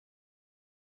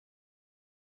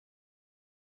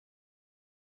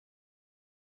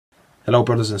Hello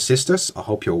brothers and sisters, I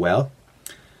hope you're well.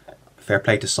 Fair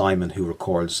play to Simon, who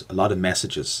records a lot of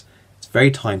messages. It's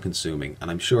very time consuming, and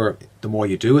I'm sure the more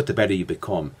you do it the better you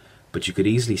become, but you could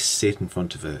easily sit in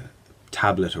front of a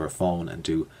tablet or a phone and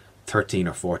do 13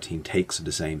 or 14 takes of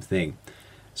the same thing.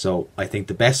 So I think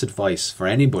the best advice for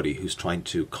anybody who's trying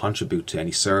to contribute to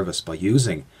any service by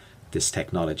using this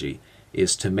technology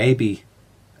is to maybe,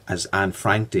 as Anne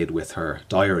Frank did with her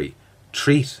diary,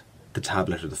 treat the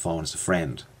tablet or the phone as a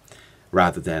friend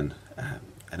rather than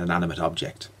an inanimate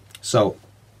object. So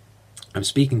I'm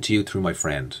speaking to you through my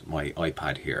friend, my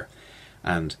iPad here,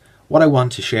 and what I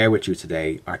want to share with you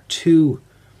today are two,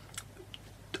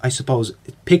 I suppose,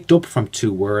 picked up from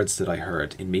two words that I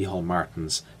heard in Micheál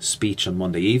Martin's speech on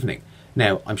Monday evening.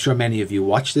 Now, I'm sure many of you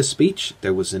watched this speech.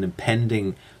 There was an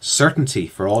impending certainty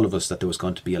for all of us that there was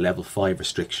going to be a level 5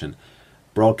 restriction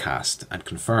broadcast and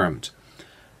confirmed.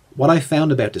 What I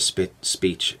found about the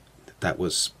speech that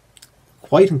was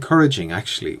quite encouraging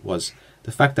actually was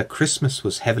the fact that Christmas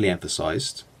was heavily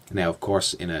emphasized. Now, of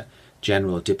course, in a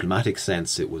general diplomatic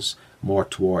sense, it was more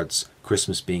towards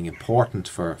Christmas being important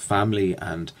for family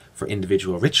and for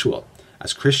individual ritual.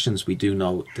 As Christians, we do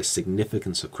know the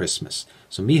significance of Christmas.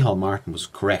 So Micheál Martin was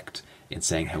correct in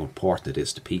saying how important it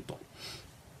is to people.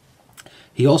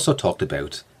 He also talked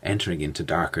about entering into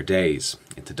darker days,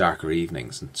 into darker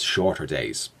evenings and shorter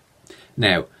days.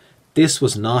 Now, this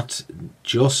was not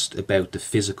just about the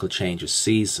physical change of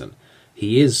season.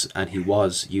 He is, and he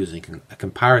was, using a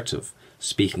comparative,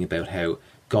 speaking about how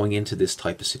going into this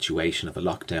type of situation of a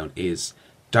lockdown is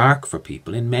dark for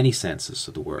people in many senses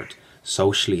of the word.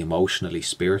 Socially, emotionally,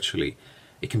 spiritually,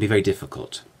 it can be very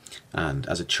difficult. And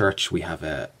as a church, we have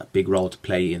a big role to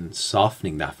play in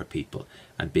softening that for people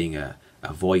and being a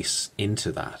voice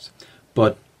into that.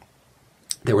 But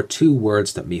there were two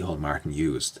words that Micheál Martin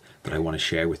used that I want to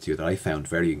share with you that I found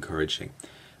very encouraging.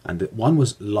 And that one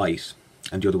was light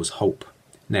and the other was hope.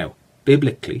 Now,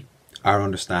 biblically, our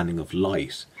understanding of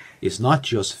light is not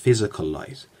just physical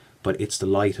light, but it's the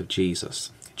light of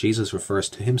Jesus. Jesus refers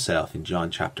to himself in John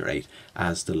chapter 8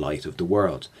 as the light of the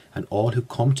world, and all who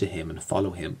come to him and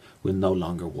follow him will no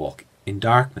longer walk in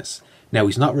darkness. Now,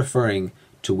 he's not referring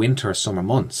to winter or summer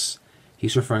months.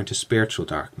 He's referring to spiritual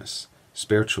darkness,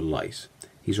 spiritual light.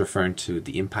 He's referring to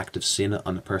the impact of sin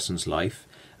on a person's life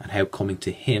and how coming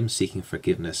to him, seeking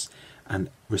forgiveness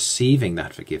and receiving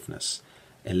that forgiveness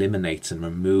eliminates and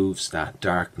removes that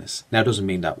darkness. Now, it doesn't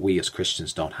mean that we as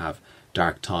Christians don't have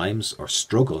dark times or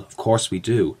struggle. Of course we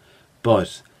do.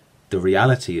 But the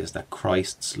reality is that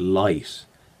Christ's light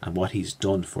and what he's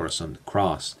done for us on the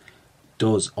cross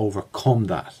does overcome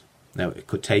that. Now, it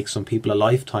could take some people a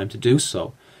lifetime to do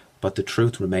so, but the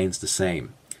truth remains the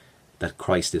same, that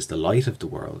Christ is the light of the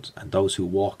world, and those who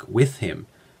walk with him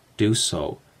do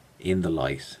so in the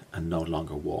light and no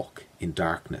longer walk in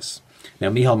darkness. Now,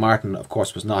 Micheál Martin, of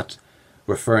course, was not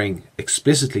referring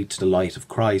explicitly to the light of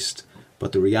Christ,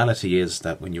 but the reality is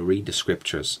that when you read the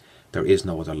scriptures, there is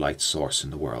no other light source in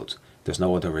the world. There's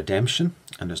no other redemption,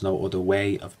 and there's no other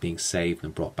way of being saved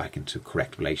and brought back into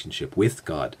correct relationship with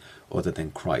God other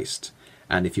than Christ.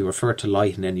 And if you refer to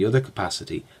light in any other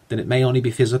capacity, then it may only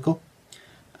be physical,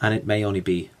 and it may only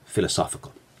be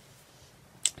philosophical.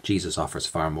 Jesus offers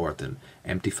far more than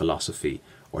empty philosophy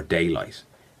or daylight.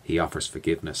 He offers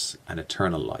forgiveness and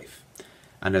eternal life.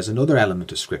 And there's another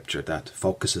element of scripture that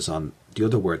focuses on the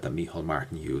other word that Micheál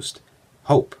Martin used,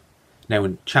 hope. Now,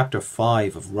 in chapter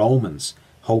 5 of Romans,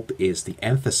 hope is the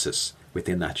emphasis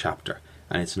within that chapter.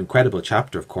 And it's an incredible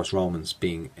chapter, of course, Romans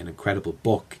being an incredible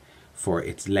book for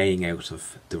its laying out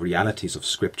of the realities of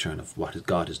scripture and of what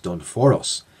God has done for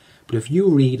us. But if you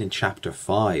read in chapter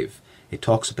 5, it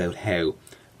talks about how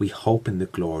we hope in the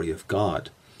glory of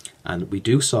God. And we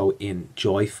do so in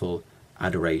joyful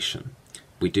adoration.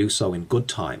 We do so in good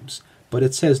times. But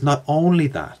it says not only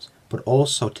that, but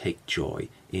also take joy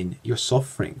in your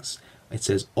sufferings. It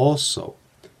says also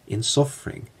in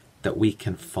suffering that we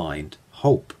can find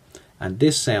hope. And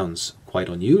this sounds quite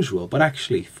unusual, but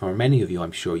actually for many of you,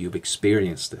 I'm sure you've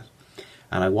experienced it.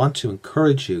 And I want to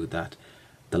encourage you that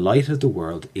the light of the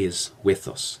world is with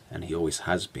us, and he always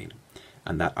has been.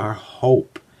 And that our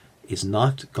hope is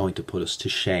not going to put us to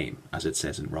shame, as it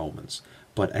says in Romans,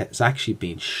 but it's actually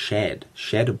being shed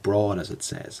abroad, as it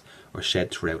says, or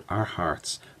shed throughout our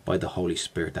hearts by the Holy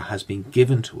Spirit that has been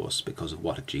given to us because of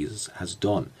what Jesus has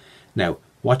done. Now,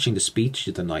 watching the speech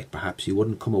the other night, perhaps you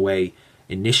wouldn't come away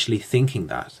initially thinking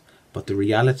that, but the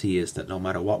reality is that no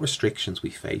matter what restrictions we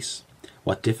face,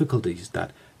 what difficulties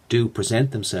that do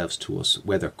present themselves to us,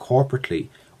 whether corporately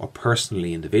or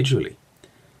personally, individually,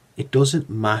 it doesn't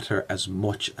matter as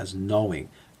much as knowing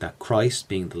that Christ,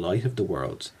 being the light of the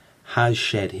world, has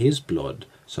shed his blood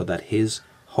so that his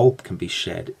hope can be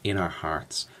shed in our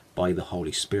hearts by the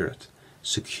Holy Spirit,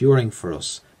 securing for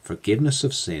us forgiveness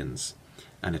of sins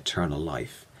and eternal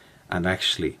life. And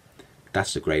actually,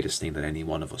 that's the greatest thing that any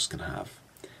one of us can have.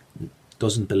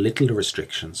 Doesn't belittle the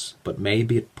restrictions, but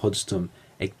maybe it puts them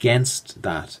against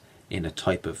that in a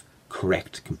type of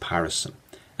correct comparison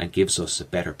and gives us a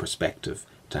better perspective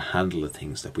to handle the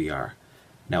things that we are.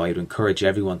 Now, I would encourage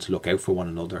everyone to look out for one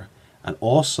another, and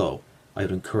also I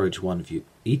would encourage one of you,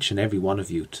 each and every one of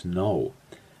you, to know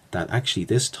that actually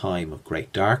this time of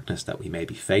great darkness that we may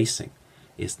be facing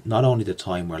is not only the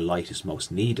time where light is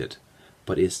most needed,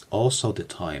 but is also the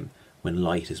time when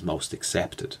light is most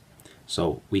accepted.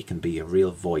 So we can be a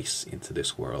real voice into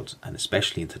this world, and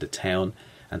especially into the town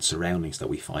and surroundings that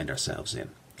we find ourselves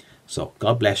in. So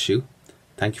God bless you.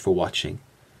 Thank you for watching,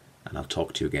 and I'll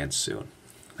talk to you again soon.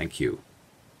 Thank you.